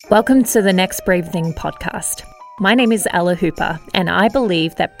Welcome to the Next Brave Thing podcast. My name is Ella Hooper, and I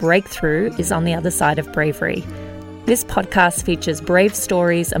believe that breakthrough is on the other side of bravery. This podcast features brave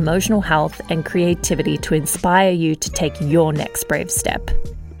stories, emotional health, and creativity to inspire you to take your next brave step.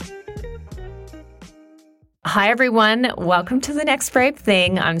 Hi, everyone. Welcome to the Next Brave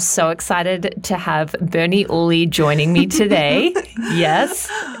Thing. I'm so excited to have Bernie Ooley joining me today. Yes.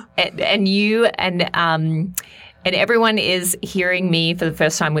 And you and everyone is hearing me for the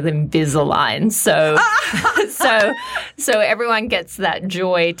first time with Invisalign. So everyone gets that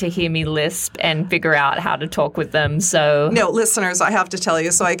joy to hear me lisp and figure out how to talk with them. So no, listeners, I have to tell you.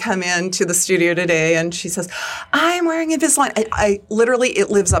 So I come into the studio today and she says, I'm wearing Invisalign. I literally,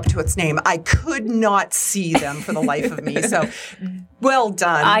 it lives up to its name. I could not see them for the life of me. So well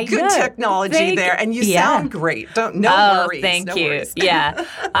done. Good technology there. And you sound great. No worries. Thank you. Worries. Yeah.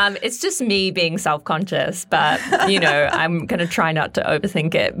 It's just me being self-conscious, but I'm going to try not to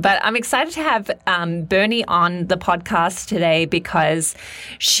overthink it. But I'm excited to have Bernie on the podcast today because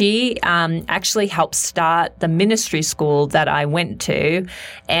she actually helped start the ministry school that I went to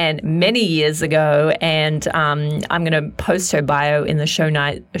and many years ago. And I'm going to post her bio in the show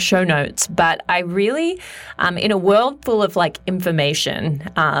notes. But I really, in a world full of information,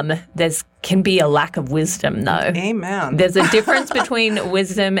 there's can be a lack of wisdom, though. Amen. There's a difference between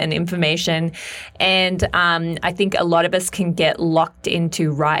wisdom and information. And I think a lot of us can get locked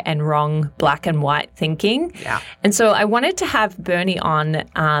into right and wrong, black and white thinking. Yeah. And so I wanted to have Bernie on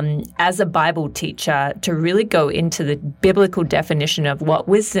as a Bible teacher to really go into the biblical definition of what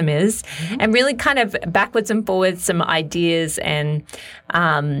wisdom is and really kind of backwards and forwards some ideas and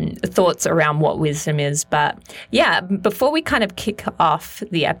thoughts around what wisdom is. But yeah, before we kind of kick off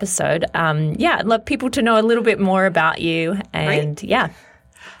the episode, I'd love people to know a little bit more about you. And Great.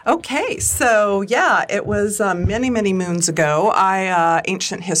 Okay, so it was many, many moons ago.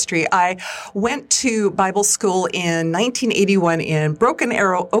 Ancient history. I went to Bible school in 1981 in Broken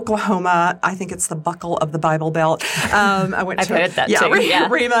Arrow, Oklahoma. I think it's the buckle of the Bible Belt. I went I've heard that too.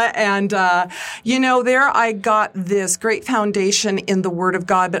 Rhema, and there I got this great foundation in the Word of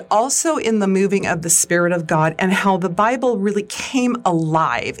God, but also in the moving of the Spirit of God and how the Bible really came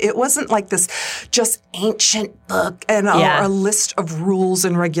alive. It wasn't like this just ancient book and a list of rules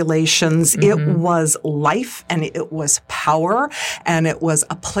and regulations. It was life and it was power and it was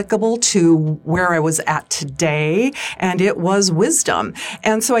applicable to where I was at today and it was wisdom.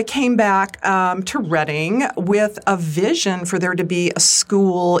 And so I came back to Redding with a vision for there to be a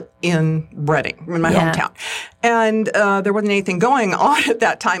school in Redding, in my hometown. And there wasn't anything going on at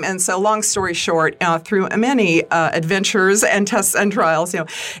that time. And so long story short, through many adventures and tests and trials,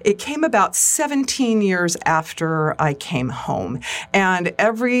 it came about 17 years after I came home. And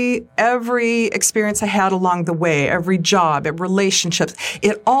every experience I had along the way, every job, relationships,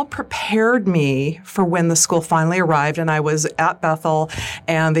 it all prepared me for when the school finally arrived. And I was at Bethel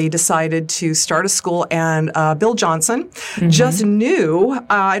and they decided to start a school. And Bill Johnson just knew,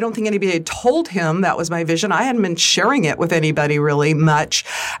 I don't think anybody had told him that was my vision. I hadn't been sharing it with anybody really much.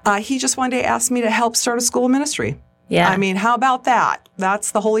 He just one day asked me to help start a school of ministry. Yeah. I mean, how about that?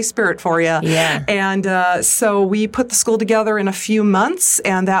 That's the Holy Spirit for you. Yeah. And so we put the school together in a few months,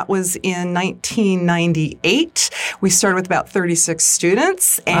 and that was in 1998. We started with about 36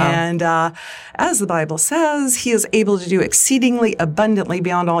 students. Wow. And as the Bible says, He is able to do exceedingly abundantly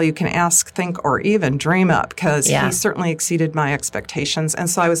beyond all you can ask, think, or even dream up, because He certainly exceeded my expectations. And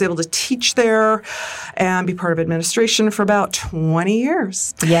so I was able to teach there and be part of administration for about 20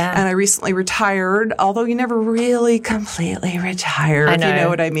 years. Yeah. And I recently retired, although you never really completely retired, if you know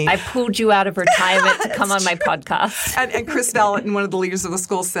what I mean. I pulled you out of retirement to come on my podcast. And Chris Dallett, one of the leaders of the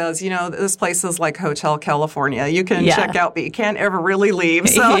school, says, this place is like Hotel California. You can check out, but you can't ever really leave.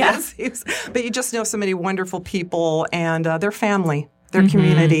 So but you just know so many wonderful people and their family, their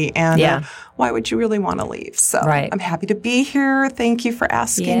community, and why would you really want to leave? So I'm happy to be here. Thank you for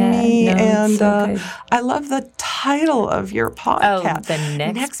asking me. And I love the title of your podcast. Oh, the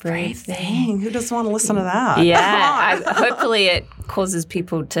Next Brave Thing. Who doesn't want to listen to that? Yeah. Hopefully it causes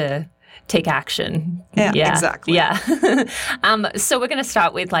people to take action. Yeah, exactly. Yeah. So we're going to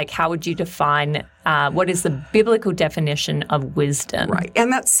start with how would you define what is the biblical definition of wisdom? Right.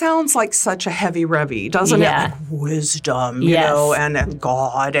 And that sounds like such a heavy revy, doesn't it? Like wisdom, you know, and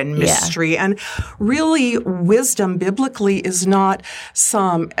God and mystery. And really, wisdom biblically is not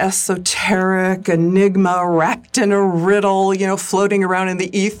some esoteric enigma wrapped in a riddle, floating around in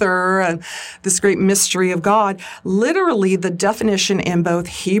the ether and this great mystery of God. Literally, the definition in both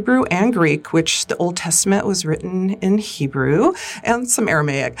Hebrew and Greek, which the Old Testament was written in Hebrew and some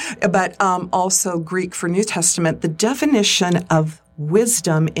Aramaic, but also Greek for New Testament, the definition of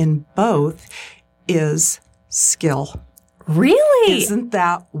wisdom in both is skill. Really? Isn't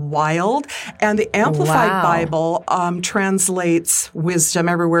that wild? And the Amplified Wow. Bible translates wisdom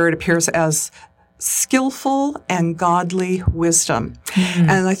everywhere it appears as skillful and godly wisdom.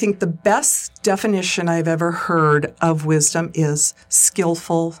 And I think the best definition I've ever heard of wisdom is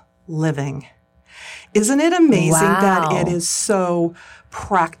skillful living. Isn't it amazing that it is so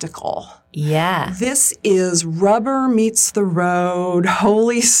practical? Yeah. This is rubber meets the road,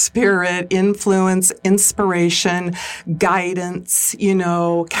 Holy Spirit influence, inspiration, guidance,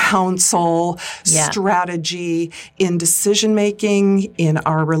 counsel, strategy in decision making, in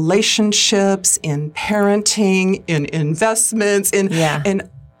our relationships, in parenting, in investments, in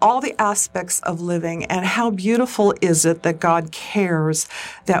all the aspects of living. And how beautiful is it that God cares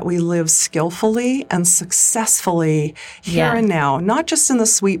that we live skillfully and successfully here and now, not just in the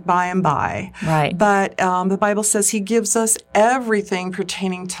sweet by and by, right? But the Bible says he gives us everything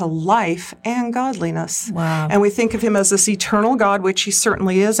pertaining to life and godliness. Wow. And we think of him as this eternal God, which he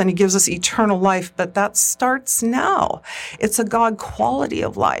certainly is, and he gives us eternal life, but that starts now. It's a God quality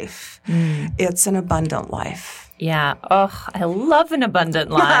of life. It's an abundant life. Yeah. Oh, I love an abundant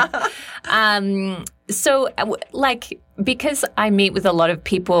life. So, because I meet with a lot of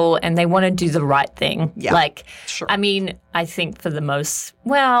people and they want to do the right thing. Yeah. Sure. I mean, I think for the most,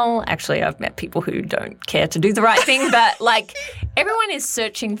 actually, I've met people who don't care to do the right thing, but everyone is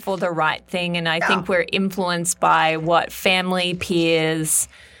searching for the right thing. And I think we're influenced by what family, peers,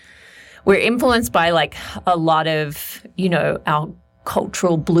 we're influenced by a lot of, our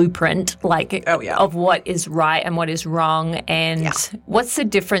cultural blueprint, of what is right and what is wrong, and what's the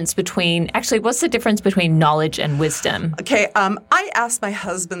difference between knowledge and wisdom? Okay, I asked my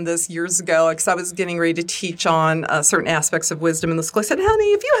husband this years ago because I was getting ready to teach on certain aspects of wisdom in the school. I said,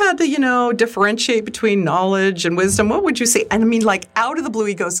 honey, if you had to, differentiate between knowledge and wisdom, what would you say? And I mean, out of the blue,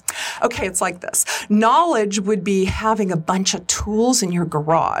 he goes, okay, it's like this. Knowledge would be having a bunch of tools in your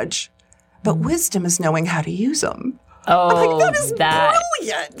garage, but wisdom is knowing how to use them. Oh, I'm that is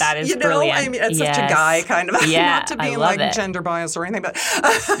brilliant. That is brilliant. I mean, it's such a guy kind of, not to be it. gender biased or anything, but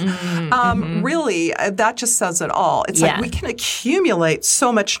really, that just says it all. It's we can accumulate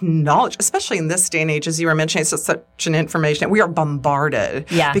so much knowledge, especially in this day and age, as you were mentioning, it's such an information. We are bombarded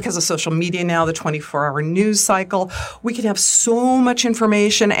because of social media now, the 24-hour news cycle. We can have so much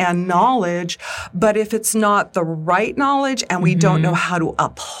information and knowledge, but if it's not the right knowledge and we don't know how to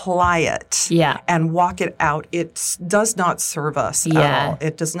apply it and walk it out, it does not serve us at all.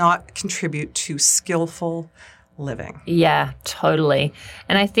 It does not contribute to skillful living. Yeah, totally.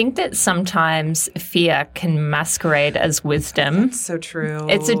 And I think that sometimes fear can masquerade as wisdom. That's so true.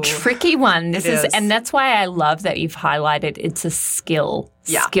 It's a tricky one. It is. And that's why I love that you've highlighted it's a skill.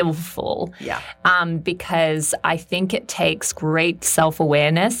 Skillful. Because I think it takes great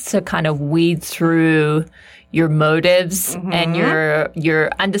self-awareness to kind of weed through your motives and your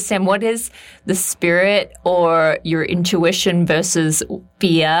understand what is the spirit or your intuition versus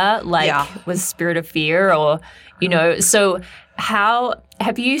fear, with spirit of fear or, so how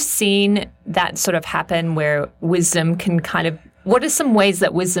have you seen that sort of happen where wisdom can what are some ways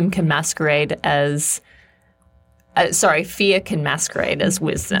that wisdom can masquerade as fear can masquerade as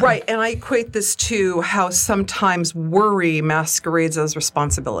wisdom. Right. And I equate this to how sometimes worry masquerades as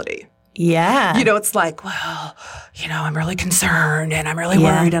responsibility. Yeah. It's I'm really concerned and I'm really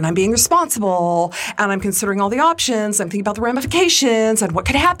worried and I'm being responsible and I'm considering all the options. I'm thinking about the ramifications and what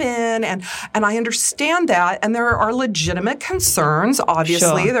could happen. And I understand that. And there are legitimate concerns.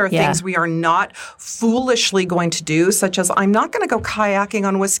 Obviously, there are things we are not foolishly going to do, such as I'm not going to go kayaking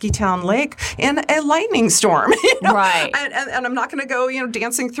on Whiskeytown Lake in a lightning storm. Right. And I'm not going to go,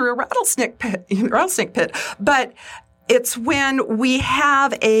 dancing through a rattlesnake pit. But it's when we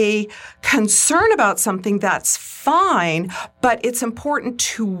have a concern about something that's fine, but it's important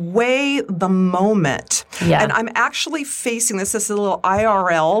to weigh the moment. Yeah. And I'm actually facing this. This is a little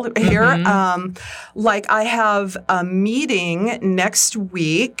IRL here. I have a meeting next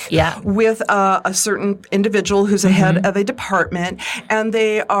week with a certain individual who's a head of a department, and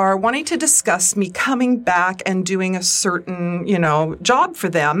they are wanting to discuss me coming back and doing a certain, job for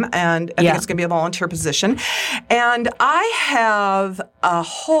them. And I think it's going to be a volunteer position. And I have a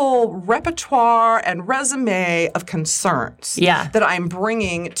whole repertoire and resume of concerns that I'm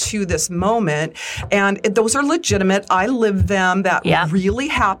bringing to this moment. And those are legitimate. I live them. That really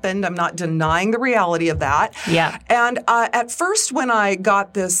happened. I'm not denying the reality of that. Yeah. And at first, when I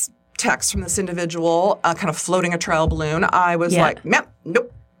got this text from this individual kind of floating a trial balloon, I was like, nope.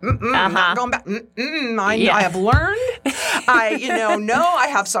 not going back. I have learned. I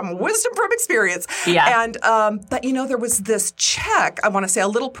have some wisdom from experience. Yeah. And, but there was this check, I want to say a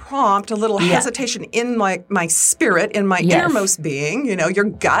little prompt, a little hesitation in my spirit, in my innermost being, your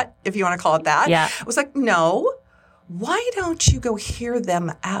gut, if you want to call it that. Yeah. It was like, no, why don't you go hear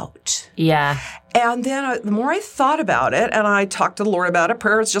them out? Yeah. And then the more I thought about it, and I talked to the Lord about it,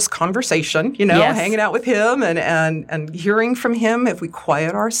 prayer is just conversation, hanging out with him and hearing from him. If we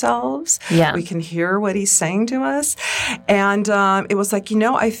quiet ourselves, we can hear what he's saying to us. And it was like,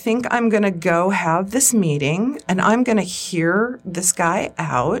 I think I'm going to go have this meeting and I'm going to hear this guy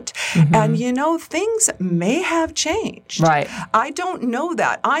out. And, things may have changed. Right. I don't know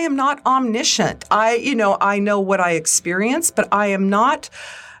that. I am not omniscient. I know what I experience, but I am not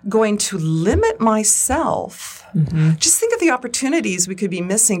going to limit myself. Just think of the opportunities we could be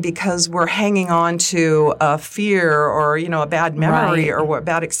missing because we're hanging on to a fear or, a bad memory or a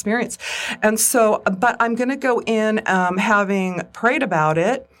bad experience. And so, but I'm going to go in having prayed about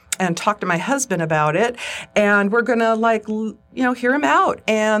it and talk to my husband about it. And we're going to hear him out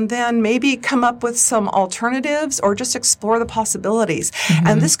and then maybe come up with some alternatives or just explore the possibilities.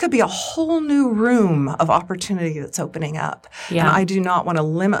 And this could be a whole new room of opportunity that's opening up. Yeah. And I do not want to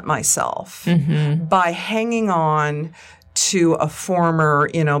limit myself by hanging on to a former,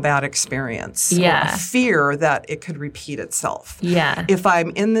 bad experience or a fear that it could repeat itself. Yeah. If I'm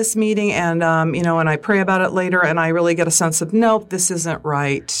in this meeting and, and I pray about it later and I really get a sense of, nope, this isn't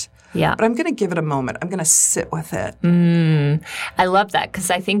right. Yeah. But I'm going to give it a moment. I'm going to sit with it. I love that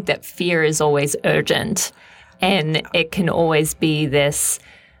because I think that fear is always urgent and it can always be this,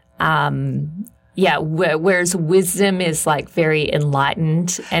 whereas wisdom is like very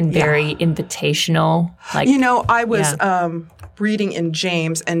enlightened and very invitational. Like, I was reading in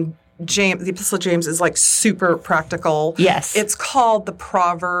James and the Epistle of James is like super practical. Yes. It's called the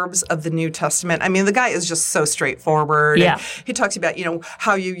Proverbs of the New Testament. I mean, the guy is just so straightforward. Yeah. And he talks about,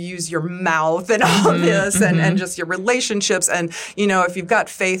 how you use your mouth and all this and just your relationships. And, if you've got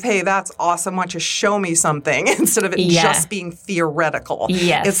faith, hey, that's awesome. Why don't you show me something instead of it just being theoretical.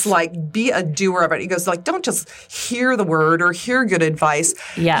 Yes. It's like, be a doer of it. He goes like, don't just hear the word or hear good advice.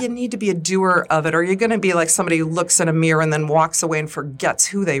 Yeah. You need to be a doer of it or you're going to be like somebody who looks in a mirror and then walks away and forgets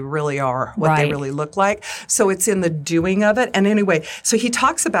who they really are, what they really look like. So it's in the doing of it. And anyway, so he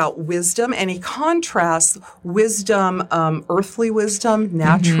talks about wisdom and he contrasts wisdom, earthly wisdom,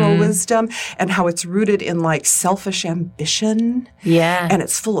 natural wisdom, and how it's rooted in like selfish ambition. Yeah. And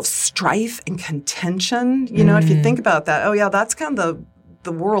it's full of strife and contention. If you think about that, that's kind of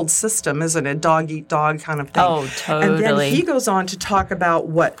the world system, isn't it? Dog eat dog kind of thing. Oh, totally. And then he goes on to talk about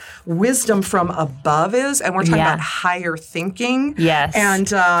what wisdom from above is, and we're talking about higher thinking. Yes. And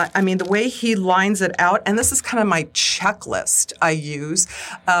the way he lines it out, and this is kind of my checklist I use.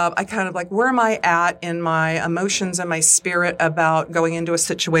 I kind of like, where am I at in my emotions and my spirit about going into a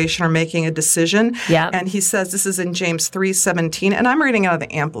situation or making a decision? Yeah. And he says, this is in James 3:17, and I'm reading out of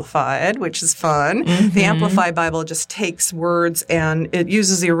the Amplified, which is fun. The Amplified Bible just takes words and it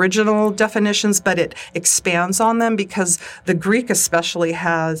uses the original definitions, but it expands on them because the Greek especially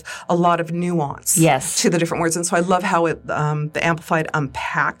has a lot of nuance to the different words. And so I love how the Amplified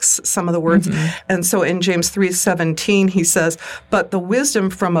unpacks some of the words. And so in James 3:17, he says, but the wisdom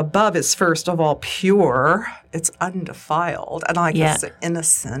from above is first of all pure. It's undefiled. And I like this,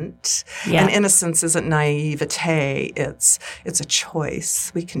 innocent. And innocence isn't naivete. It's a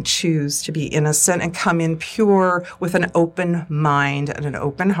choice. We can choose to be innocent and come in pure with an open mind and an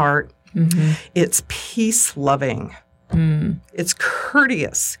open heart. It's peace-loving. It's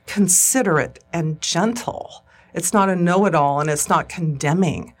courteous, considerate, and gentle. It's not a know-it-all and it's not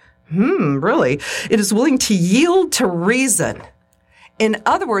condemning. Really? It is willing to yield to reason. In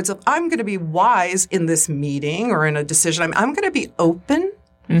other words, if I'm going to be wise in this meeting or in a decision, I'm going to be open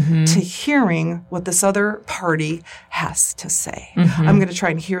to hearing what this other party has to say. I'm going to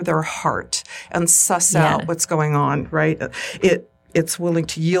try and hear their heart and suss out what's going on, right? It's willing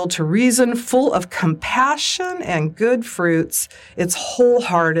to yield to reason, full of compassion and good fruits. It's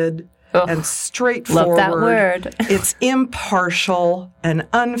wholehearted and straightforward. Love that word. It's impartial and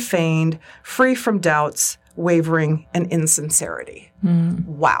unfeigned, free from doubts, wavering, and insincerity.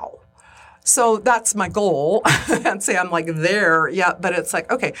 Wow. So that's my goal. I'd say I'm like there, but it's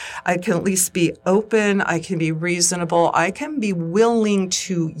like, okay, I can at least be open. I can be reasonable. I can be willing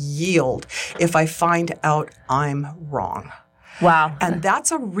to yield if I find out I'm wrong. Wow. And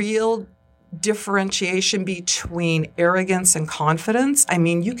that's a real differentiation between arrogance and confidence. I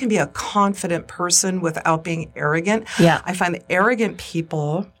mean, you can be a confident person without being arrogant. Yeah. I find that arrogant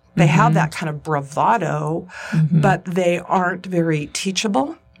people, they have that kind of bravado, but they aren't very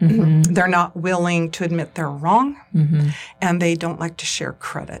teachable. They're not willing to admit they're wrong, and they don't like to share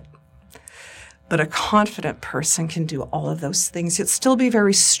credit. But a confident person can do all of those things, yet still be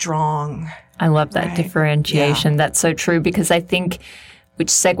very strong. I love that differentiation. That's so true, because I think, which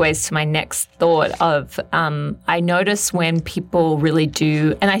segues to my next thought of, I notice when people really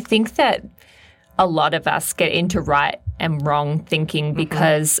do, and I think that a lot of us get into right and wrong thinking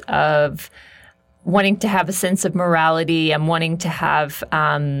because of wanting to have a sense of morality and wanting to have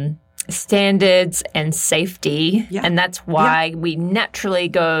standards and safety. And that's why we naturally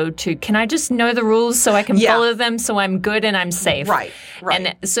go to, can I just know the rules so I can follow them so I'm good and I'm safe? Right.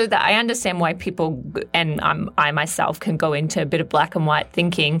 And so that I understand why people, and I myself can go into a bit of black and white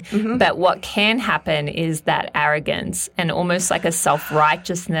thinking, but what can happen is that arrogance and almost like a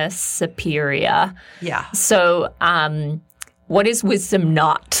self-righteousness superior. So, what is wisdom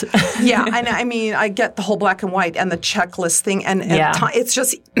not? And I mean, I get the whole black and white and the checklist thing, and it's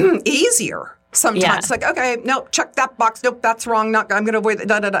just easier. Sometimes like, okay, nope, check that box. Nope, that's wrong. I'm going to avoid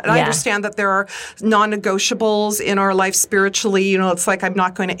that. And I understand that there are non-negotiables in our life spiritually. You know, it's like I'm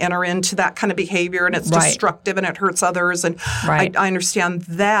not going to enter into that kind of behavior, and it's destructive and it hurts others. And I understand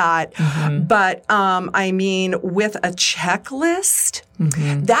that. But I mean, with a checklist,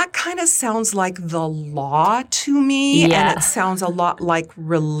 that kind of sounds like the law to me, and it sounds a lot like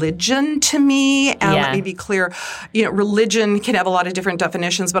religion to me. And let me be clear, you know, religion can have a lot of different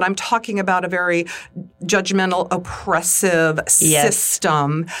definitions, but I'm talking about a very judgmental, oppressive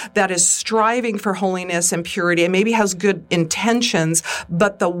system that is striving for holiness and purity and maybe has good intentions,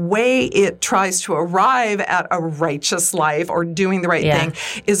 but the way it tries to arrive at a righteous life or doing the right thing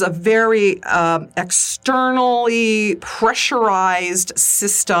is a very externally pressurized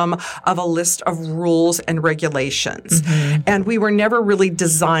system of a list of rules and regulations. And we were never really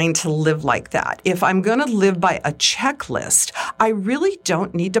designed to live like that. If I'm going to live by a checklist, I really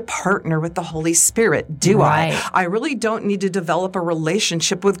don't need to partner with the Holy Spirit, do I? I really don't need to develop a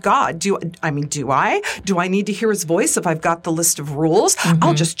relationship with God. Do I? Do I need to hear his voice if I've got the list of rules?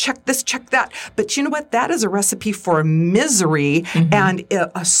 I'll just check this, check that. But you know what? That is a recipe for misery and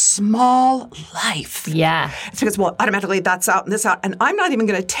a small life. It's because, well, automatically that's out and this out. And I'm not even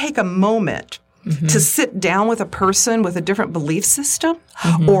going to take a moment to sit down with a person with a different belief system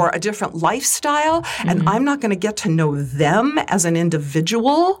or a different lifestyle, and I'm not going to get to know them as an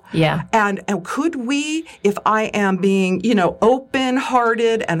individual. And could we, if I am being, you know,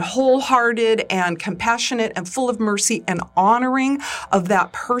 open-hearted and wholehearted and compassionate and full of mercy and honoring of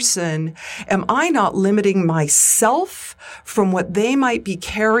that person, am I not limiting myself from what they might be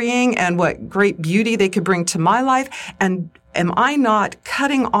carrying and what great beauty they could bring to my life? And am I not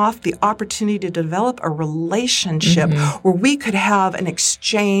cutting off the opportunity to develop a relationship where we could have an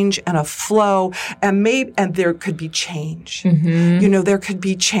exchange and a flow, and there could be change. You know, there could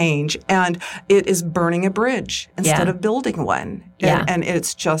be change, and it is burning a bridge instead of building one. And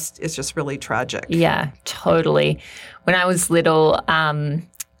it's just really tragic. Totally. When I was little,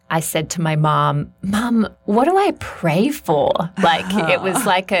 I said to my mom, what do I pray for? Like, it was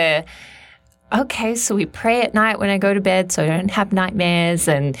like okay, so we pray at night when I go to bed so I don't have nightmares.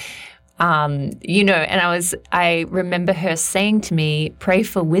 And, you know, and I remember her saying to me, pray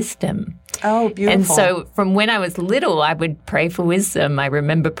for wisdom. Oh, beautiful. And so from when I was little, I would pray for wisdom. I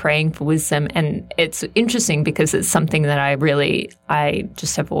remember praying for wisdom. And it's interesting because it's something that I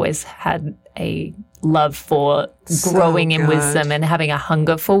just have always had a love for growing in wisdom and having a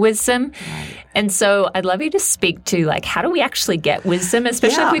hunger for wisdom. And so I'd love you to speak to, like, how do we actually get wisdom,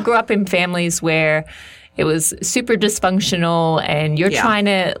 especially if we grew up in families where it was super dysfunctional and you're trying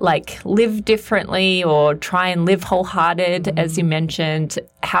to, like, live differently or try and live wholehearted, as you mentioned.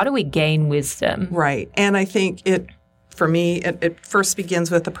 How do we gain wisdom? Right. And I think for me, it first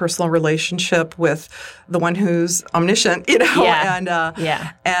begins with a personal relationship with the one who's omniscient, you know,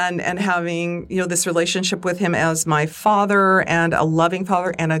 and having, you know, this relationship with him as my father and a loving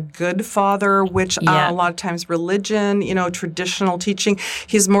father and a good father, which a lot of times religion, you know, traditional teaching,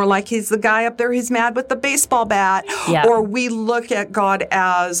 he's more like he's the guy up there who's mad with the baseball bat. Or we look at God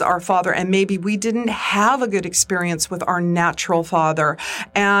as our father, and maybe we didn't have a good experience with our natural father.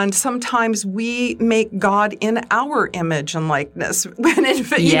 And sometimes we make God in our image and likeness. You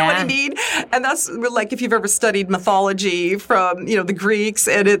know what I mean? And that's like, if you've ever studied mythology from, you know, the Greeks,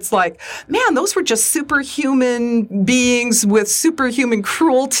 and it's like, man, those were just superhuman beings with superhuman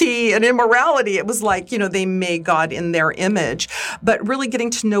cruelty and immorality. It was like, you know, they made God in their image. But really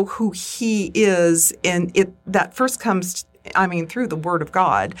getting to know who he is, and that first comes through the Word of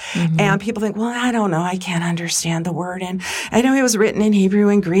God. And people think, well, I don't know. I can't understand the Word. And I know it was written in Hebrew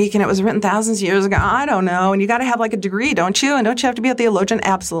and Greek, and it was written thousands of years ago. I don't know. And you got to have like a degree, don't you? And don't you have to be a theologian?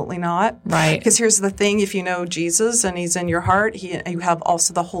 Absolutely not. Right. Because here's the thing. If you know Jesus and he's in your heart, you have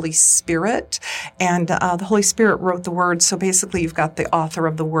also the Holy Spirit. And the Holy Spirit wrote the Word. So basically, you've got the author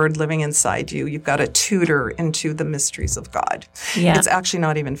of the Word living inside you. You've got a tutor into the mysteries of God. Yeah. It's actually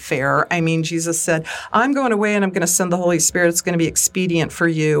not even fair. I mean, Jesus said, I'm going away and I'm going to send the Holy Spirit. It's going to be expedient for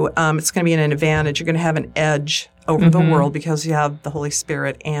you. It's going to be an advantage. You're going to have an edge over the world because you have the Holy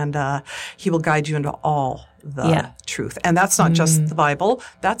Spirit, and he will guide you into all the truth. And that's not just the Bible.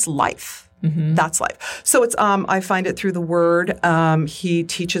 That's life. That's life. So it's, I find it through the Word. He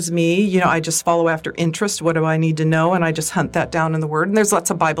teaches me, I just follow after interest. What do I need to know? And I just hunt that down in the Word. And there's lots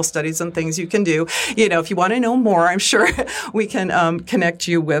of Bible studies and things you can do. If you want to know more, I'm sure we can connect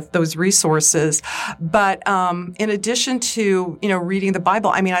you with those resources. But in addition to, reading the Bible,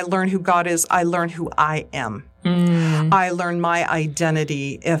 I learn who God is. I learn who I am. I learn my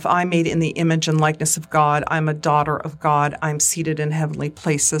identity. If I'm made in the image and likeness of God, I'm a daughter of God. I'm seated in heavenly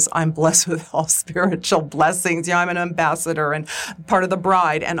places. I'm blessed with all spiritual blessings. I'm an ambassador and part of the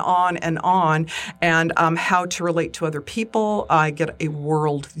bride, and on and on. And how to relate to other people. I get a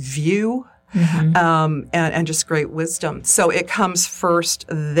world view. And just great wisdom. So it comes first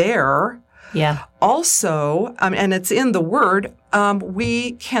there. Yeah. Also, and it's in the Word,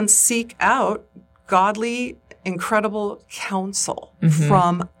 we can seek out godly, incredible counsel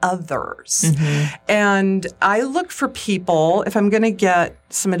from others. And I look for people, if I'm going to get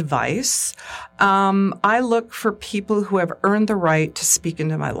some advice, I look for people who have earned the right to speak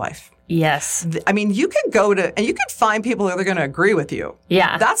into my life. Yes. You can go to, and you can find people who are going to agree with you.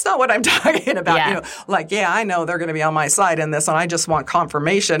 Yeah. That's not what I'm talking about. Yeah. I know they're going to be on my side in this, and I just want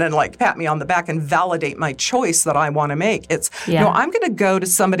confirmation and pat me on the back and validate my choice that I want to make. I'm going to go to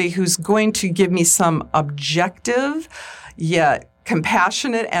somebody who's going to give me some objective, yet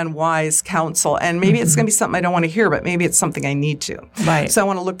compassionate and wise counsel. And maybe it's going to be something I don't want to hear, but maybe it's something I need to. Right. So I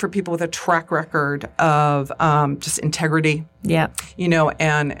want to look for people with a track record of just integrity. Yeah.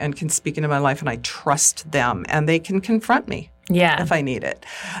 And can speak into my life, and I trust them, and they can confront me. Yeah. If I need it.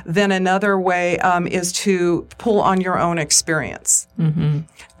 Then another way is to pull on your own experience.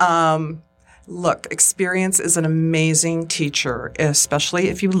 Look, experience is an amazing teacher, especially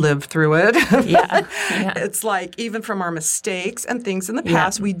if you live through it. Yeah. It's like even from our mistakes and things in the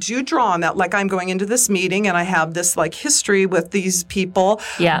past, we do draw on that. Like I'm going into this meeting and I have this history with these people.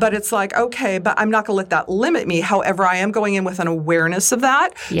 Yeah. But it's like, okay, but I'm not going to let that limit me. However, I am going in with an awareness of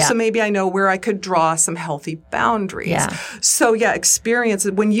that. Yeah. So maybe I know where I could draw some healthy boundaries. Yeah. So experience.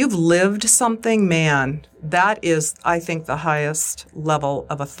 When you've lived something, man, that is, I think, the highest level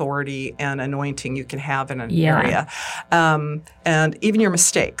of authority and anointing you can have in an area. And even your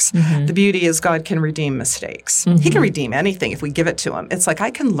mistakes. The beauty is God can redeem mistakes. He can redeem anything if we give it to him. It's like,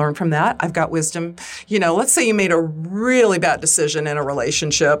 I can learn from that. I've got wisdom. Let's say you made a really bad decision in a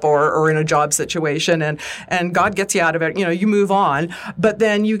relationship or in a job situation, and God gets you out of it. You move on. But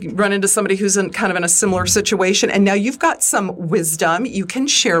then you run into somebody who's in a similar situation, and now you've got some wisdom you can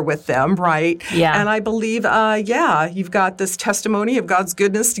share with them, right? Yeah. And I believe you've got this testimony of God's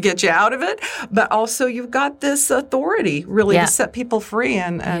goodness to get you out of it, but also you've got this authority really to set people free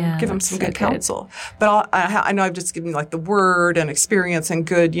and give them some good counsel. But I know I've just given you the Word and experience and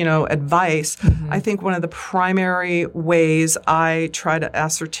good, advice. I think one of the primary ways I try to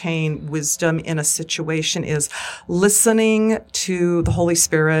ascertain wisdom in a situation is listening to the Holy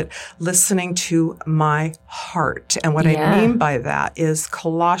Spirit, listening to my heart. And what I mean by that is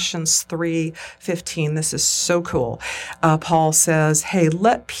Colossians 3:15. This is so cool. Paul says, hey,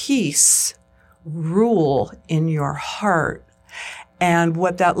 let peace rule in your heart. And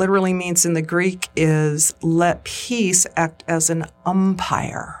what that literally means in the Greek is let peace act as an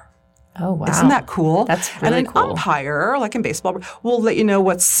umpire. Oh, wow. Isn't that cool? That's really cool. And an umpire, like in baseball, will let you know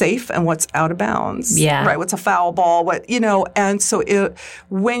what's safe and what's out of bounds. Yeah. Right? What's a foul ball, and so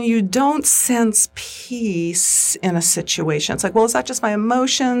when you don't sense peace in a situation, it's like, well, is that just my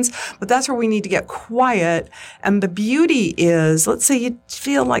emotions? But that's where we need to get quiet. And the beauty is, let's say you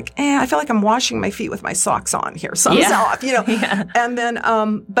feel like, I feel like I'm washing my feet with my socks on here. Something's off, And then,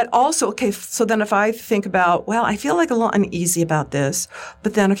 but also, okay, so then if I think about, well, I feel like a little uneasy about this,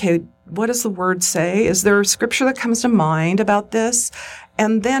 but then, okay, what does the Word say? Is there a scripture that comes to mind about this?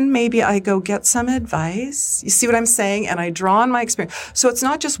 And then maybe I go get some advice. You see what I'm saying? And I draw on my experience. So it's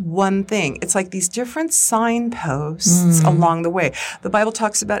not just one thing. It's like these different signposts along the way. The Bible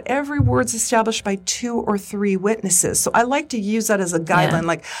talks about every word's established by 2 or 3 witnesses. So I like to use that as a guideline.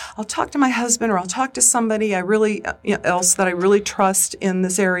 Like I'll talk to my husband or I'll talk to somebody I really else that I really trust in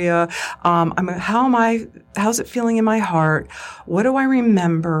this area. How's it feeling in my heart? What do I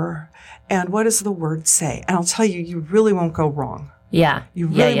remember? And what does the word say? And I'll tell you, you really won't go wrong. Yeah. You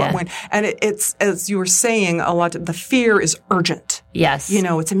really won't win. And it's, as you were saying, a lot, the fear is urgent. Yes.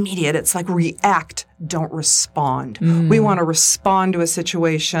 It's immediate. It's like react, don't respond. We want to respond to a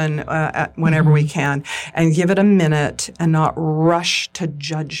situation whenever we can and give it a minute and not rush to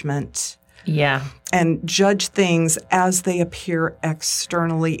judgment. Yeah. And judge things as they appear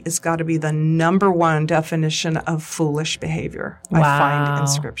externally has got to be the number one definition of foolish behavior I find in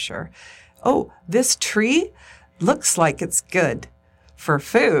Scripture. Oh, this tree looks like it's good for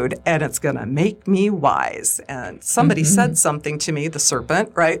food and it's going to make me wise. And somebody said something to me, the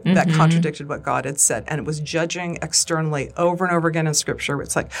serpent, right, that contradicted what God had said. And it was judging externally over and over again in Scripture.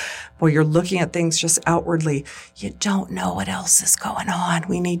 It's like, well, you're looking at things just outwardly. You don't know what else is going on.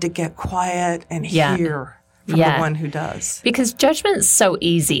 We need to get quiet and hear from the one who does. Because judgment's so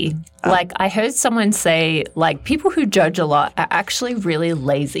easy. Like I heard someone say, like people who judge a lot are actually really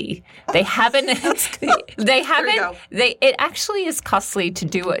lazy. They haven't. It actually is costly to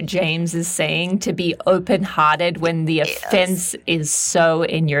do what James is saying, to be open-hearted when the offense is so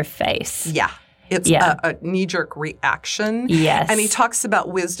in your face. Yeah. It's a knee-jerk reaction. Yes. And he talks about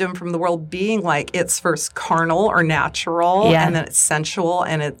wisdom from the world being like it's first carnal or natural, and then it's sensual,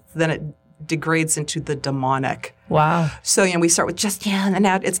 and then it degrades into the demonic. Wow. So, we start with and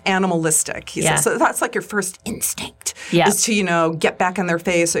then it's animalistic. He says, so that's like your first instinct is to, get back in their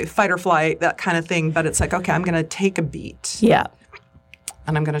face, so fight or flight, that kind of thing. But it's like, okay, I'm going to take a beat. Yeah.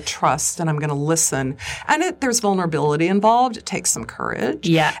 And I'm going to trust and I'm going to listen. And there's vulnerability involved. It takes some courage.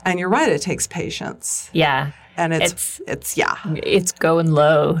 Yeah. And you're right, it takes patience. Yeah. And it's going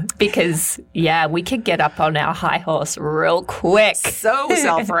low because, we could get up on our high horse real quick. So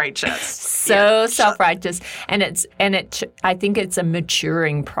self-righteous. Self-righteous. And I think it's a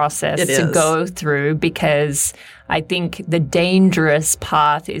maturing process to go through, because I think the dangerous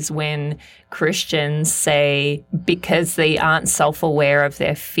path is when Christians say, because they aren't self-aware of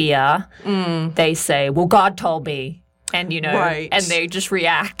their fear, they say, well, God told me. And, and they just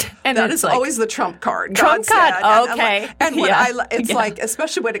react. And that is always the trump card. Trump card, okay. It's like,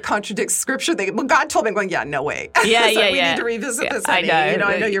 especially when it contradicts Scripture, God told me, I'm going, no way. We need to revisit this. I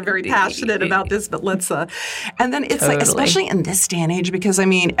know you're very passionate about this, but let's, and then it's like, especially in this day and age, because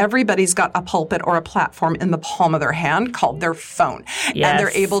everybody's got a pulpit or a platform in the palm of their hand called their phone. Yes. And they're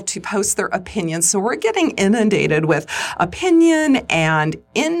able to post their opinions. So we're getting inundated with opinion and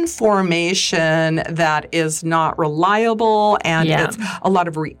information that is not reliable. And it's a lot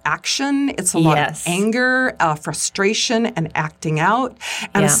of reaction. It's a lot of anger, frustration, and acting out.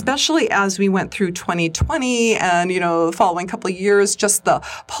 And especially as we went through 2020 and, the following couple of years, just the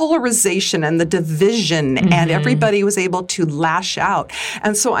polarization and the division, and everybody was able to lash out.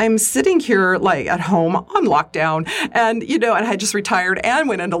 And so I'm sitting here like at home on lockdown and, and I just retired and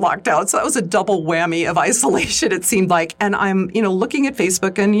went into lockdown. So that was a double whammy of isolation, it seemed like. And I'm, looking at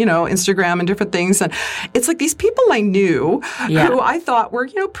Facebook and, Instagram and different things. And it's like these people I knew who I thought were,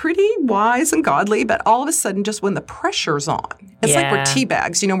 pretty wise and godly, but all of a sudden, just when the pressure's on, it's like we're tea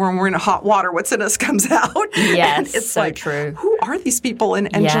bags, when we're in hot water, what's in us comes out. Yes, and it's so like, true. Who are these people? And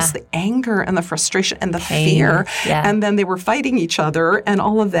just the anger and the frustration and the fear. Yeah. And then they were fighting each other and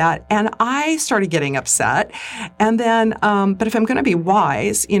all of that. And I started getting upset. And then, but if I'm going to be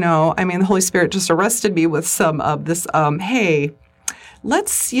wise, the Holy Spirit just arrested me with some of this, hey,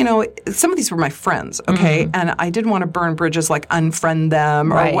 let's, some of these were my friends, okay? And I didn't want to burn bridges, like unfriend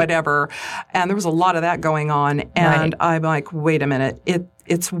them or whatever. And there was a lot of that going on. And I'm like, wait a minute.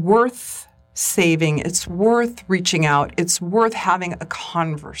 It's worth saving. It's worth reaching out. It's worth having a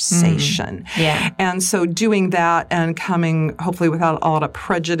conversation. Yeah. And so doing that and coming hopefully without a lot of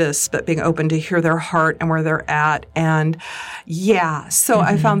prejudice, but being open to hear their heart and where they're at. And so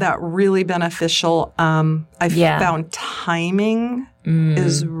I found that really beneficial. I found timing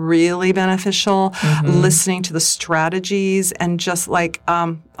is really beneficial. Listening to the strategies and just like,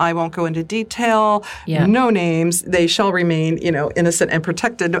 I won't go into detail, no names, they shall remain, innocent and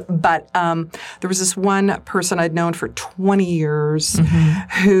protected. But there was this one person I'd known for 20 years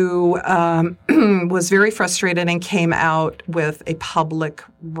who was very frustrated and came out with a public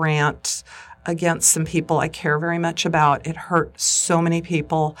rant against some people I care very much about. It hurt so many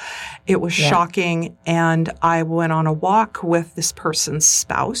people. It was shocking. And I went on a walk with this person's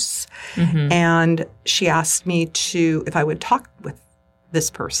spouse, and she asked me if I would talk with this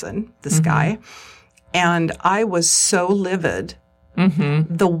person, this guy. And I was so livid.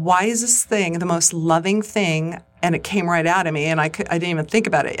 The wisest thing, the most loving thing, and it came right out of me, and I didn't even think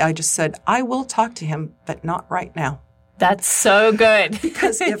about it. I just said, I will talk to him, but not right now. That's so good.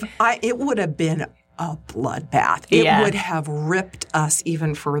 Because it would have been a bloodbath. It would have ripped us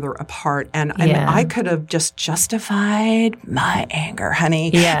even further apart. And I could have just justified my anger,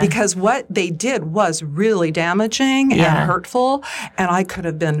 honey. Yeah. Because what they did was really damaging and hurtful. And I could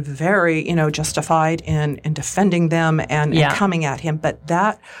have been very, justified in defending them and coming at him.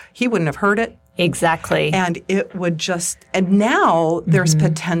 But he wouldn't have heard it. Exactly. And it would and now there's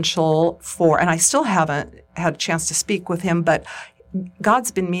potential and I still haven't had a chance to speak with him, but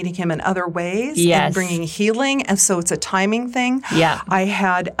God's been meeting him in other ways and bringing healing, and so it's a timing thing. Yeah, I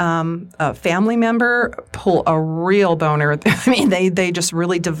had a family member pull a real boner. I mean, they just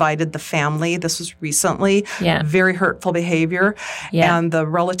really divided the family. This was recently. Yeah, very hurtful behavior. Yeah, and the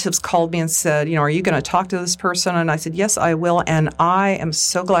relatives called me and said, are you going to talk to this person? And I said, yes, I will. And I am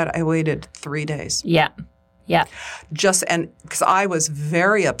so glad I waited 3 days. Yeah. Yeah. Because I was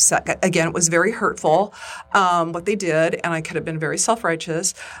very upset. Again, it was very hurtful, what they did, and I could have been very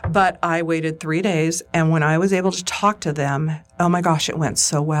self-righteous, but I waited 3 days, and when I was able to talk to them, oh my gosh, it went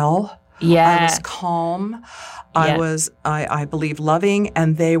so well. Yeah. I was calm. I was, I believe, loving,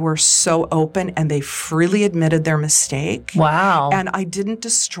 and they were so open, and they freely admitted their mistake. Wow. And I didn't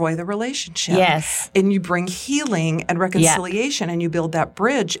destroy the relationship. Yes. And you bring healing and reconciliation, and you build that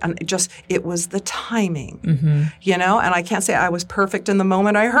bridge, and it was the timing, and I can't say I was perfect in the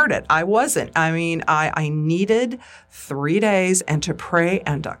moment I heard it. I wasn't. I mean, I needed 3 days and to pray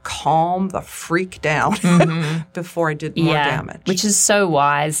and to calm the freak down before I did more damage. Which is so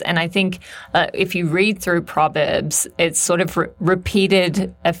wise. And I think if you read through Proverbs, it's sort of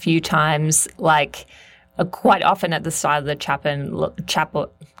repeated a few times, like quite often at the start of the chapter.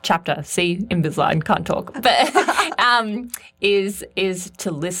 See, Invisalign, can't talk, but is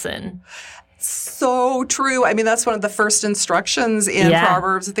to listen. So true. I mean, that's one of the first instructions in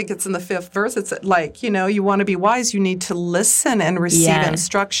Proverbs. I think it's in the 5th verse. It's like, you want to be wise, you need to listen and receive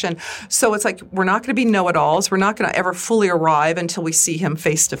instruction. So it's like, we're not going to be know-it-alls. We're not going to ever fully arrive until we see him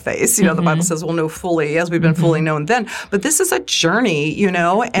face to face. The Bible says we'll know fully as we've been fully known then. But this is a journey,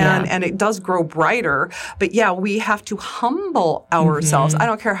 and it does grow brighter. But we have to humble ourselves. I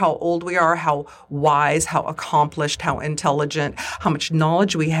don't care how old we are, how wise, how accomplished, how intelligent, how much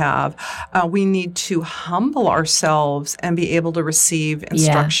knowledge we have. We need to humble ourselves and be able to receive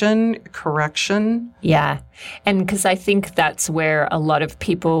instruction, correction. Yeah. And because I think that's where a lot of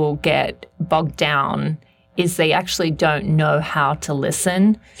people get bogged down is they actually don't know how to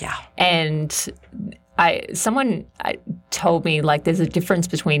listen. Yeah. And someone told me, like, there's a difference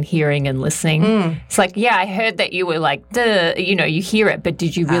between hearing and listening. It's like, I heard that you were like, you hear it, but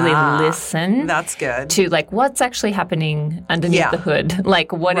did you really listen? That's good. To, like, what's actually happening underneath the hood?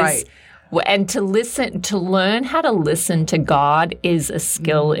 Like, what is... And to learn how to listen to God is a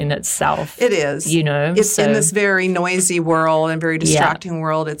skill in itself. It is. It's in this very noisy world and very distracting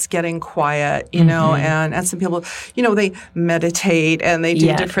world. It's getting quiet, and some people, they meditate and they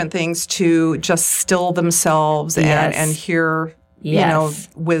do different things to just still themselves and hear,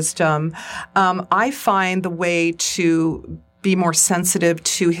 wisdom. I find the way to be more sensitive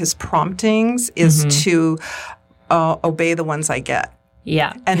to his promptings is to obey the ones I get.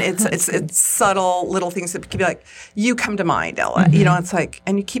 Yeah. And it's subtle little things that can be like, you come to mind, Ella. It's like,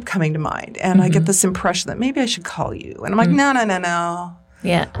 and you keep coming to mind. And I get this impression that maybe I should call you. And I'm like, no.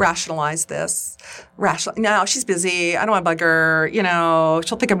 Yeah. Rationalize this. No, she's busy. I don't want to bug her.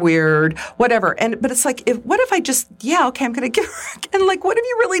 She'll think I'm weird. Whatever. But it's like, what if I just, okay, I'm going to give her, and like, what if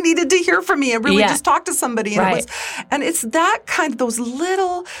you really needed to hear from me and really just talk to somebody? And it's that kind of, those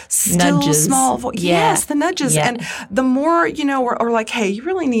little, still nudges. Small voices. Yes, the nudges. Yeah. And the more, or like, hey, you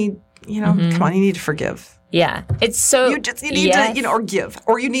really need, come on, you need to forgive. Yeah. It's so... You need to, or give.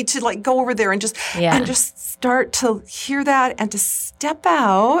 Or you need to, like, go over there and just start to hear that and to step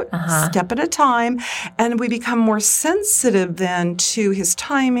out, step at a time. And we become more sensitive then to his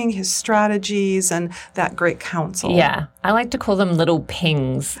timing, his strategies, and that great counsel. Yeah. I like to call them little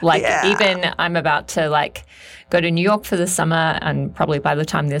pings. Like, even I'm about to, like... go to New York for the summer, and probably by the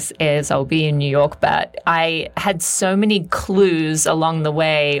time this airs, I'll be in New York. But I had so many clues along the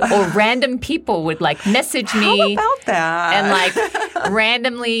way, or random people would like message me. How about that? And like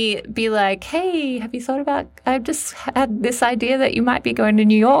randomly be like, hey, have you thought about, I've just had this idea that you might be going to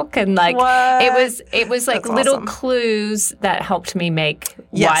New York. And like, What? it was like That's little awesome. clues that helped me make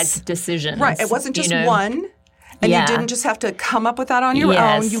Yes. wise decisions. Right. It wasn't just you know? one. And Yeah. you didn't just have to come up with that on your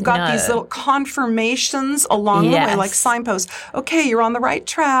Yes, own. You got these no. little confirmations along the way, Yes. like signposts. Okay, you're on the right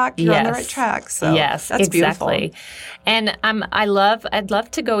track. You're on the right track. So yes, that's exactly. beautiful. And I'd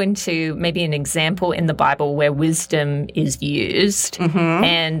love to go into maybe an example in the Bible where wisdom is used,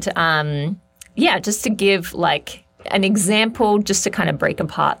 and just to give like an example, just to kind of break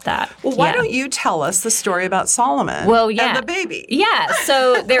apart that. Well, why don't you tell us the story about Solomon and the baby? Yeah,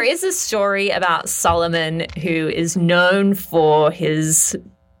 so there is a story about Solomon who is known for his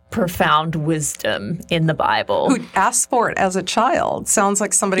profound wisdom in the Bible. Who asked for it as a child. Sounds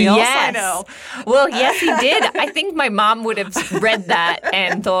like somebody else I know. Well, yes, he did. I think my mom would have read that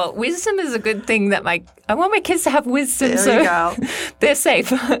and thought, wisdom is a good thing that I want my kids to have wisdom There so you go. they're safe.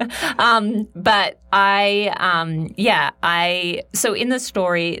 But so in the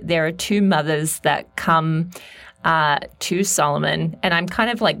story, there are two mothers that come to Solomon, and I'm kind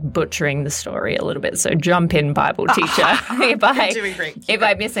of like butchering the story a little bit, so jump in, Bible teacher, if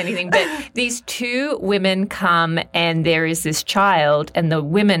I miss anything. But these two women come, and there is this child, and the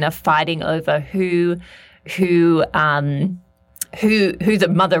women are fighting over who the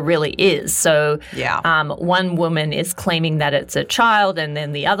mother really is. So one woman is claiming that it's a child, and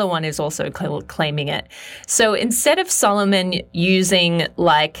then the other one is also claiming it. So instead of Solomon using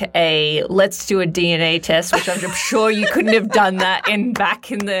like let's do a DNA test, which I'm sure you couldn't have done that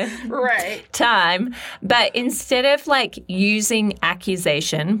back in the time, but instead of like using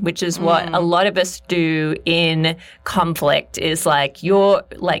accusation, which is what a lot of us do in conflict, is like you're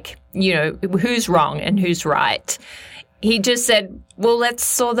like, you know, who's wrong and who's right. He just said, well, let's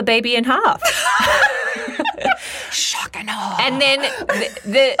saw the baby in half. Shock and awe. And then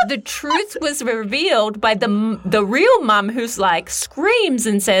the truth was revealed by the real mum, who's like screams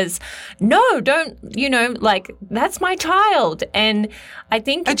and says, no, don't, you know, like, that's my child. And I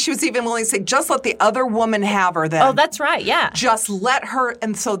think... And she was even willing to say, just let the other woman have her then. Oh, that's right, yeah. Just let her.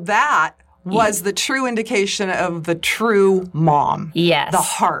 And so that was the true indication of the true mom. Yes. The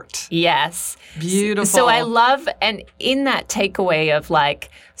heart. Yes. Beautiful. So I love, and in that takeaway of like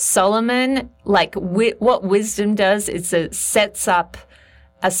Solomon, like what wisdom does is it sets up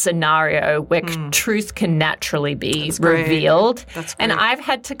a scenario where truth can naturally be revealed. That's great. And I've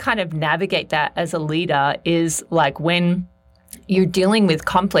had to kind of navigate that as a leader, is like when you're dealing with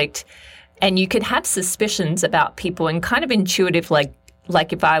conflict and you could have suspicions about people and kind of intuitive, like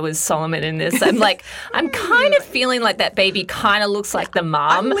if I was Solomon in this, I'm like, I'm kind of feeling like that baby kind of looks like the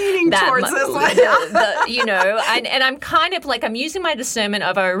mom. I'm leaning towards this one. You know, and I'm kind of like, I'm using my discernment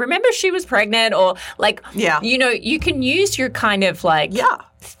of, remember she was pregnant, or like, you know, you can use your kind of like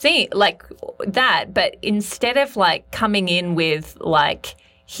thing like that. But instead of like coming in with like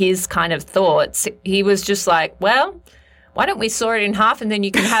his kind of thoughts, he was just like, well, why don't we saw it in half, and then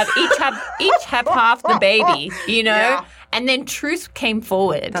you can have each have half the baby, you know? Yeah. And then truth came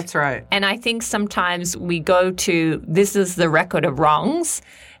forward. That's right. And I think sometimes we go to, this is the record of wrongs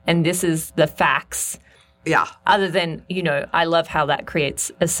and this is the facts. Yeah. Other than, you know, I love how that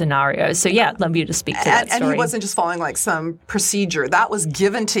creates a scenario. So, yeah, I'd love you to speak to that story. And he wasn't just following like some procedure. That was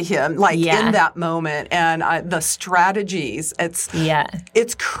given to him like in that moment. And the strategies, it's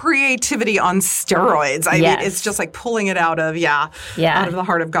creativity on steroids. I mean, it's just like pulling it out of the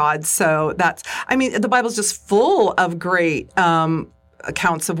heart of God. So that's, I mean, the Bible's just full of great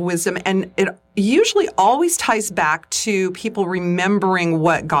accounts of wisdom, and it usually always ties back to people remembering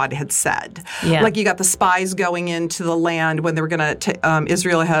what God had said. Yeah. Like you got the spies going into the land when they were going to,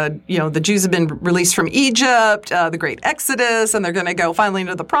 Israel had, you know, the Jews had been released from Egypt, the great Exodus, and they're going to go finally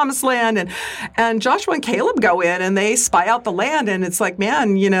into the promised land. And Joshua and Caleb go in and they spy out the land, and it's like,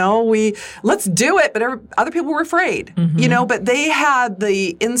 man, you know, let's do it. But other people were afraid, you know, but they had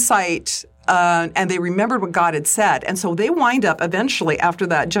the insight and they remembered what God had said. And so they wind up eventually, after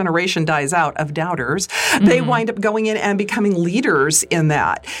that generation dies out of doubters, they wind up going in and becoming leaders in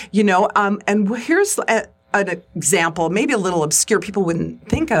that, you know. And here's an example, maybe a little obscure, people wouldn't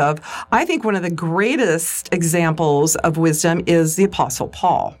think of. I think one of the greatest examples of wisdom is the Apostle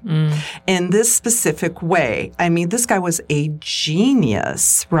Paul in this specific way. I mean, this guy was a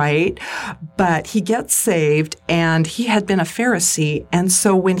genius, right? But he gets saved, and he had been a Pharisee. And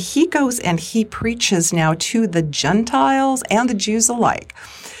so when he goes and he preaches now to the Gentiles and the Jews alike,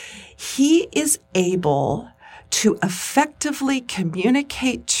 he is able to effectively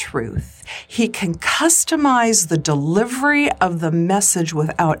communicate truth. He can customize the delivery of the message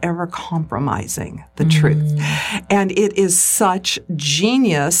without ever compromising the truth. And it is such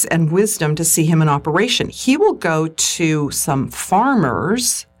genius and wisdom to see him in operation. He will go to some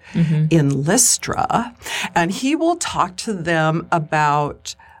farmers in Lystra, and he will talk to them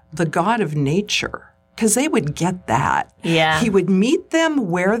about the God of nature, because they would get that. Yeah. He would meet them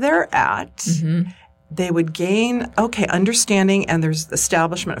where they're at. They would gain, understanding, and there's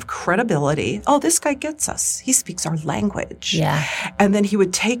establishment of credibility. Oh, this guy gets us. He speaks our language. Yeah. And then he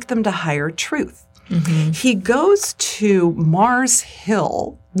would take them to higher truth. He goes to Mars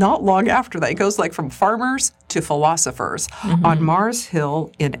Hill not long after that. He goes like from farmers to philosophers on Mars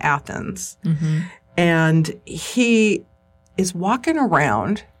Hill in Athens. And he is walking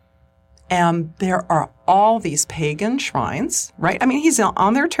around, and there are all these pagan shrines, right? I mean, he's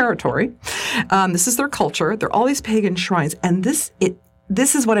on their territory. This is their culture. There are all these pagan shrines. And this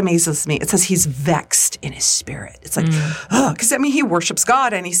is what amazes me. It says he's vexed in his spirit. It's like, because he worships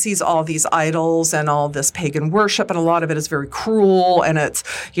God, and he sees all these idols and all this pagan worship, and a lot of it is very cruel, and it's,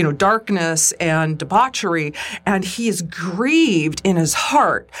 darkness and debauchery, and he is grieved in his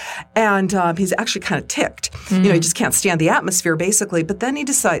heart, and he's actually kind of ticked. He just can't stand the atmosphere, basically. But then he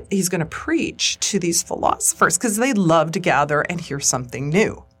decides he's going to preach to these philosophers because they love to gather and hear something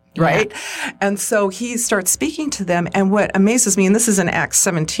new. Right? Yeah. And so he starts speaking to them. And what amazes me, and this is in Acts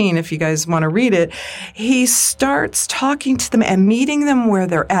 17, if you guys want to read it, he starts talking to them and meeting them where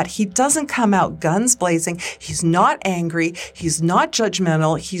they're at. He doesn't come out guns blazing. He's not angry. He's not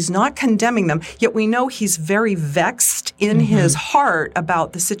judgmental. He's not condemning them. Yet we know he's very vexed in his heart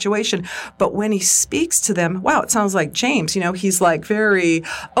about the situation. But when he speaks to them, wow, it sounds like James. He's like very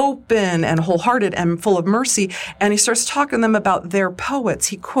open and wholehearted and full of mercy. And he starts talking to them about their poets.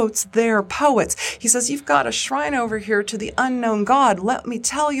 He quotes their poets. He says, you've got a shrine over here to the unknown God. Let me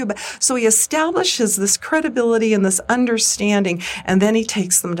tell you about. So he establishes this credibility and this understanding, and then he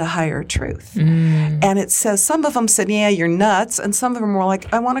takes them to higher truth. And it says, some of them said, yeah, you're nuts. And some of them were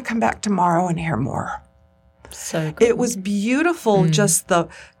like, I want to come back tomorrow and hear more. So cool. It was beautiful, just the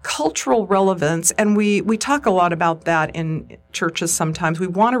cultural relevance. And we talk a lot about that in churches sometimes. We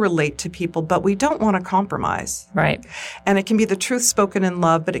want to relate to people, but we don't want to compromise. Right. And it can be the truth spoken in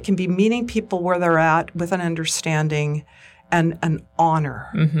love, but it can be meeting people where they're at with an understanding and an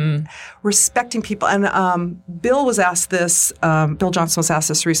honor, respecting people. And Bill was asked this, Bill Johnson was asked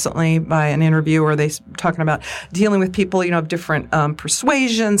this recently by an interviewer. They talking about dealing with people, of different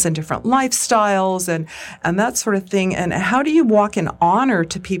persuasions and different lifestyles and that sort of thing. And how do you walk in honor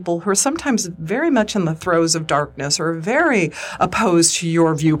to people who are sometimes very much in the throes of darkness or very opposed to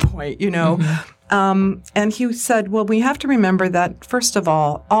your viewpoint, And he said, well, we have to remember that, first of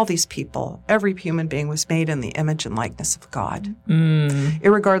all these people, every human being was made in the image and likeness of God,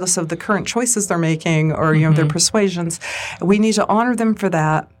 irregardless of the current choices they're making or, their persuasions. We need to honor them for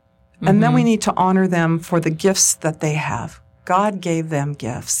that. And then we need to honor them for the gifts that they have. God gave them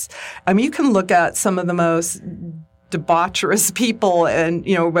gifts. I mean, you can look at some of the most debaucherous people and,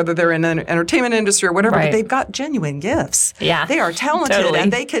 whether they're in an entertainment industry or whatever, but they've got genuine gifts. Yeah. They are talented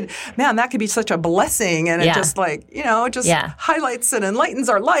and they could, that could be such a blessing. And it just highlights and enlightens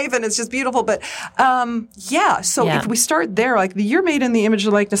our life and it's just beautiful. But, so if we start there, like you're made in the image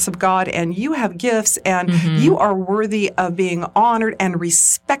and likeness of God and you have gifts and you are worthy of being honored and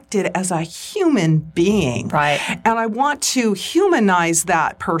respected as a human being. Right. And I want to humanize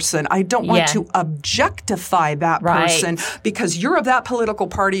that person. I don't want to objectify that person. Because you're of that political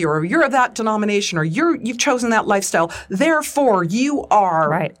party or you're of that denomination or you've chosen that lifestyle. Therefore, you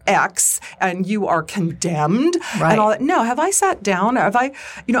are X and you are condemned and all that. No, have I sat down? Have I,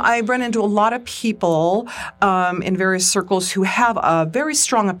 I run into a lot of people in various circles who have a very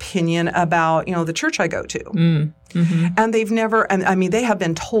strong opinion about, the church I go to. And they've never, they have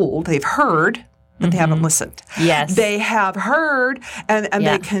been told, they've heard, but they haven't listened. Yes. They have heard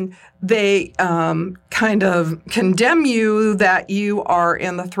and they kind of condemn you that you are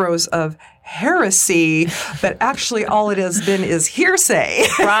in the throes of heresy, but actually all it has been is hearsay.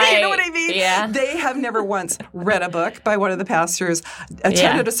 Right. You know what I mean? Yeah. They have never once read a book by one of the pastors,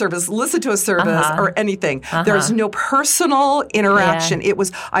 attended a service, listened to a service, or anything. There's no personal interaction. It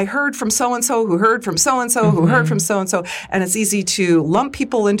was, I heard from so-and-so who heard from so-and-so who heard from so-and-so, and it's easy to lump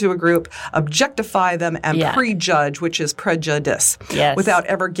people into a group, objectify them, and prejudge, which is prejudice, without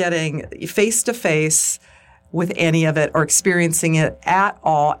ever getting face-to-face with any of it or experiencing it at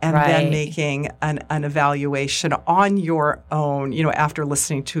all, and Right. then making an evaluation on your own, after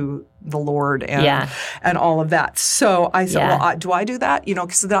listening to the Lord and all of that. So I said, well, do I do that?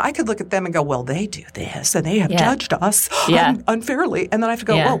 Because then I could look at them and go, well, they do this and they have judged us unfairly. And then I have to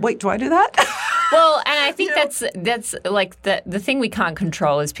go, well, wait, do I do that? Well, and I think that's like the thing we can't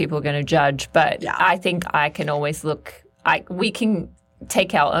control is people are going to judge. But I think I can always we can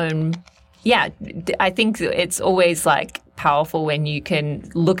take our own. Yeah, I think it's always like powerful when you can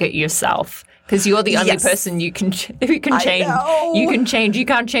look at yourself because you're the only person who can change. You can change. You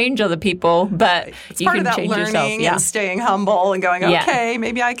can't change other people, but it's you part can of that change learning yourself. and staying humble and going, okay,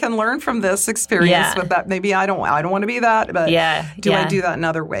 maybe I can learn from this experience with that. Maybe I don't want to be that, but do I do that in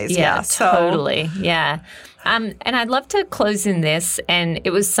other ways? Yeah, totally. Yeah. And I'd love to close in this, and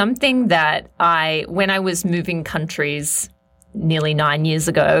it was something that when I was moving countries nearly 9 years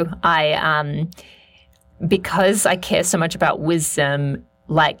ago, because I care so much about wisdom,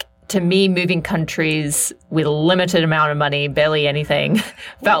 like to me, moving countries with a limited amount of money, barely anything,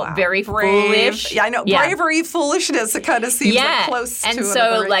 felt very foolish. Yeah, I know. Bravery, foolishness, it kind of seems like close to it. And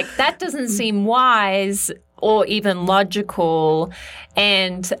so that doesn't seem wise or even logical,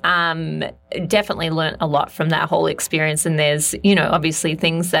 and definitely learned a lot from that whole experience. And there's, obviously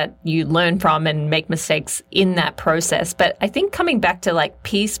things that you learn from and make mistakes in that process. But I think coming back to like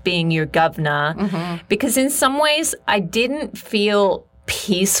peace being your governor, because in some ways I didn't feel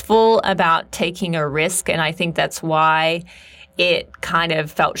peaceful about taking a risk, and I think that's why it kind of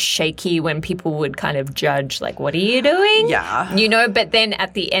felt shaky when people would kind of judge, like, what are you doing? Yeah. But then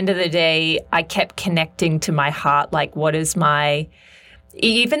at the end of the day, I kept connecting to my heart, like, what is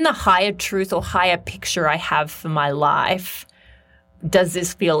even the higher truth or higher picture I have for my life, does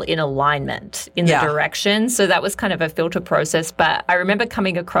this feel in alignment in the direction? So that was kind of a filter process. But I remember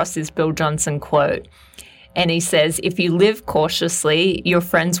coming across this Bill Johnson quote. And he says, if you live cautiously, your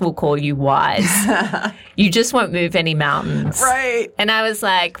friends will call you wise. You just won't move any mountains. Right. And I was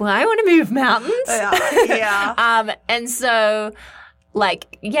like, well, I want to move mountains. Yeah. And so,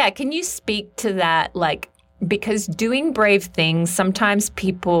 can you speak to that? Because doing brave things, sometimes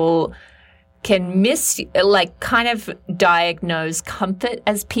people can kind of diagnose comfort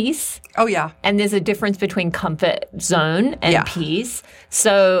as peace. Oh, yeah. And there's a difference between comfort zone and peace.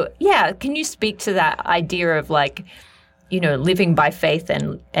 So, can you speak to that idea of living by faith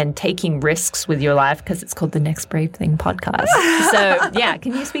and taking risks with your life, because it's called the Next Brave Thing podcast. So,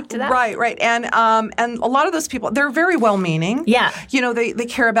 can you speak to that? Right. And a lot of those people, they're very well-meaning. Yeah. They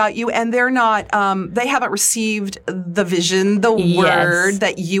care about you, and they're not, they haven't received the vision, the word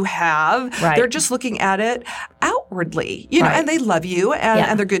that you have. Right. They're just looking at it outwardly, and they love you,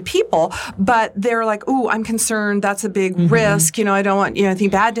 and they're good people, but they're like, ooh, I'm concerned. That's a big risk. I don't want anything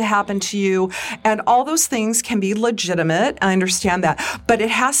bad to happen to you. And all those things can be legitimate. I understand that. But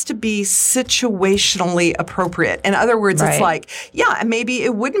it has to be situationally appropriate. In other words, it's like, maybe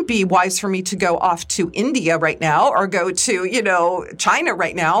it wouldn't be wise for me to go off to India right now or go to, China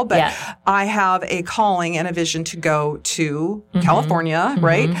right now. But I have a calling and a vision to go to California,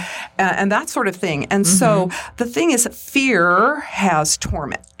 right? And that sort of thing. And so the thing is, fear has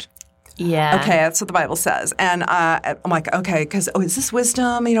torment. Yeah. Okay, that's what the Bible says. And I'm like, okay, because, is this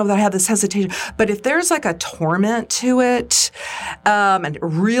wisdom? That I have this hesitation. But if there's like a torment to it and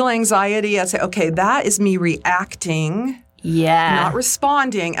real anxiety, I say, okay, that is me reacting. Yeah. Not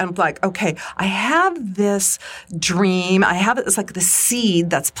responding. And I'm like, okay, I have this dream. It's like the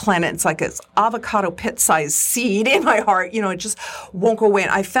seed that's planted. It's like this avocado pit-sized seed in my heart. It just won't go away.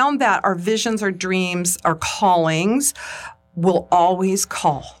 And I found that our visions, our dreams, our callings will always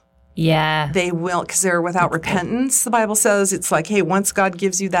call. Yeah. They will, because they're without repentance. The Bible says it's like, hey, once God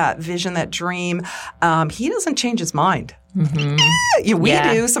gives you that vision, that dream, he doesn't change his mind. We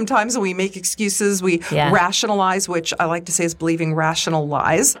do sometimes. We make excuses. We rationalize, which I like to say is believing rational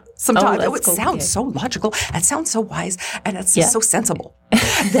lies. Sometimes it sounds so logical. It sounds so wise. And it's just so sensible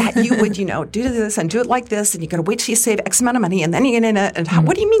that you would, do this and do it like this. And you're going to wait till you save X amount of money. And then you're going to,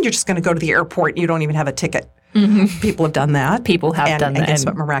 what do you mean you're just going to go to the airport and you don't even have a ticket? People have done that. People have done that. And guess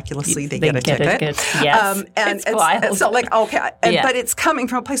what? Miraculously, they get a ticket. Yes. It's wild. And so but it's coming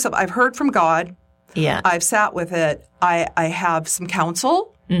from a place of, I've heard from God. Yeah. I've sat with it. I have some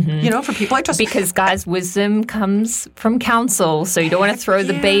counsel, from people I trust. Because, guys, wisdom comes from counsel, so you don't want to throw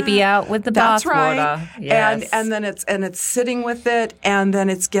the baby out with the bathwater. That's right. Yes. And then it's sitting with it, and then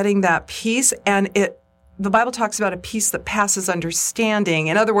it's getting that peace, and the Bible talks about a peace that passes understanding.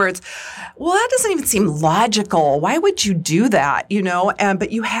 In other words, well, that doesn't even seem logical. Why would you do that?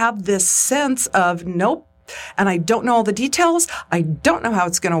 But you have this sense of, nope. And I don't know all the details. I don't know how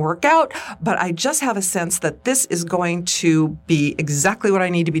it's going to work out, but I just have a sense that this is going to be exactly what I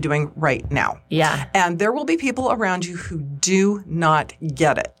need to be doing right now. Yeah. And there will be people around you who do not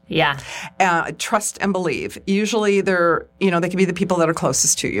get it. Yeah. Trust and believe. Usually they can be the people that are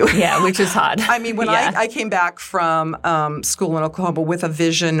closest to you. Yeah, which is hard. I mean, when I came back from school in Oklahoma with a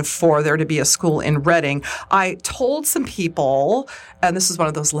vision for there to be a school in Redding, I told some people, and this is one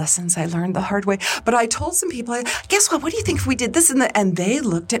of those lessons I learned the hard way, but I told some people, guess what? What do you think if we did this? And they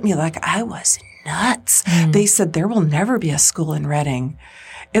looked at me like I was nuts. They said, there will never be a school in Redding.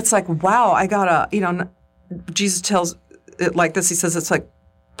 It's like, wow, I got Jesus tells it like this. He says it's like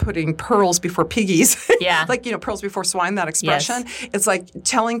putting pearls before piggies. Yeah. Like, pearls before swine, that expression. Yes. It's like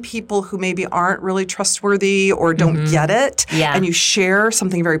telling people who maybe aren't really trustworthy or don't get it. Yeah. And you share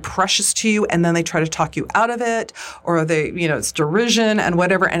something very precious to you and then they try to talk you out of it or it's derision and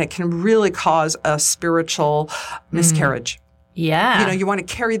whatever. And it can really cause a spiritual miscarriage. Yeah. You want to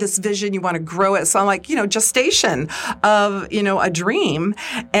carry this vision, you want to grow it. So like, gestation of, a dream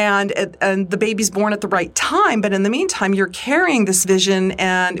and the baby's born at the right time. But in the meantime, you're carrying this vision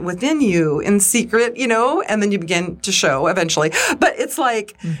and within you in secret, and then you begin to show eventually. But it's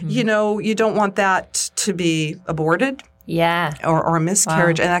like, you don't want that to be aborted. Yeah. Or a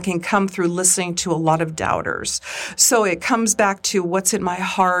miscarriage. Wow. And that can come through listening to a lot of doubters. So it comes back to what's in my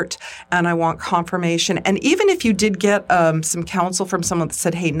heart and I want confirmation. And even if you did get some counsel from someone that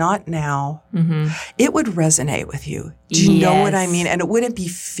said, hey, not now, it would resonate with you. Do you know what I mean? And it wouldn't be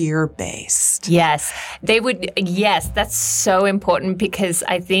fear-based. Yes. They would. Yes. That's so important because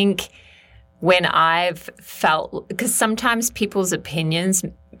I think when I've felt, because sometimes people's opinions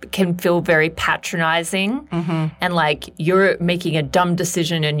can feel very patronizing and like you're making a dumb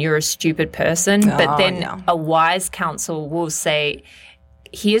decision and you're a stupid person. But then a wise counsel will say,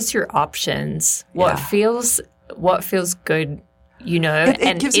 here's your options. What feels good,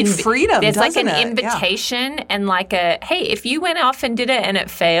 It gives you freedom, there's like an doesn't it? invitation and like hey, if you went off and did it and it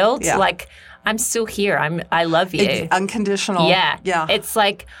failed, like I'm still here. I love you. It's unconditional. Yeah. Yeah. It's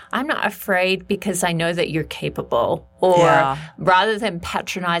like, I'm not afraid because I know that you're capable. Or rather than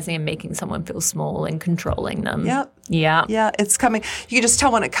patronizing and making someone feel small and controlling them. Yep. Yeah. Yeah. It's coming. You can just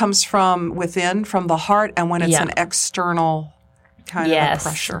tell when it comes from within, from the heart, and when it's an external kind of a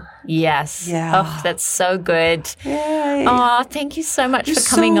pressure. Yes. Yeah. Oh, that's so good. Yay. Oh, thank you so much for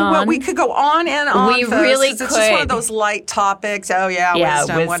coming on. Well, we could go on and on. We really could. It's just one of those light topics. Oh,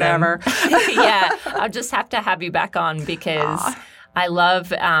 wisdom, whatever. Yeah. I'll just have to have you back on because I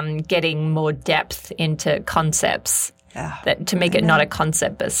love getting more depth into concepts. To make it not a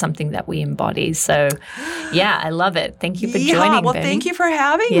concept, but something that we embody. So, I love it. Thank you for joining, well, Bernie. thank you for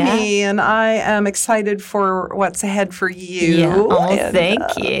having me. And I am excited for what's ahead for you. Yeah. Oh, and, thank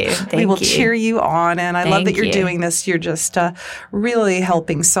you. We will cheer you on. And I love that you're doing this. You're just really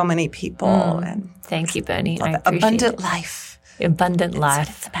helping so many people. And thank you, Bernie. I appreciate abundant it. life. Abundant life. That's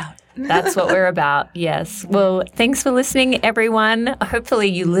what it's about. That's what we're about, yes. Well, thanks for listening, everyone. Hopefully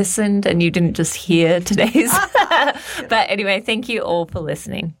you listened and you didn't just hear today's. But anyway, thank you all for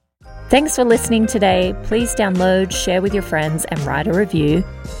listening. Thanks for listening today. Please download, share with your friends, and write a review.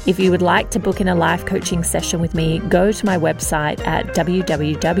 If you would like to book in a life coaching session with me, go to my website at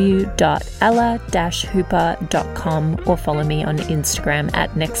www.ella-hooper.com or follow me on Instagram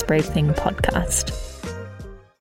at Next Brave Thing Podcast.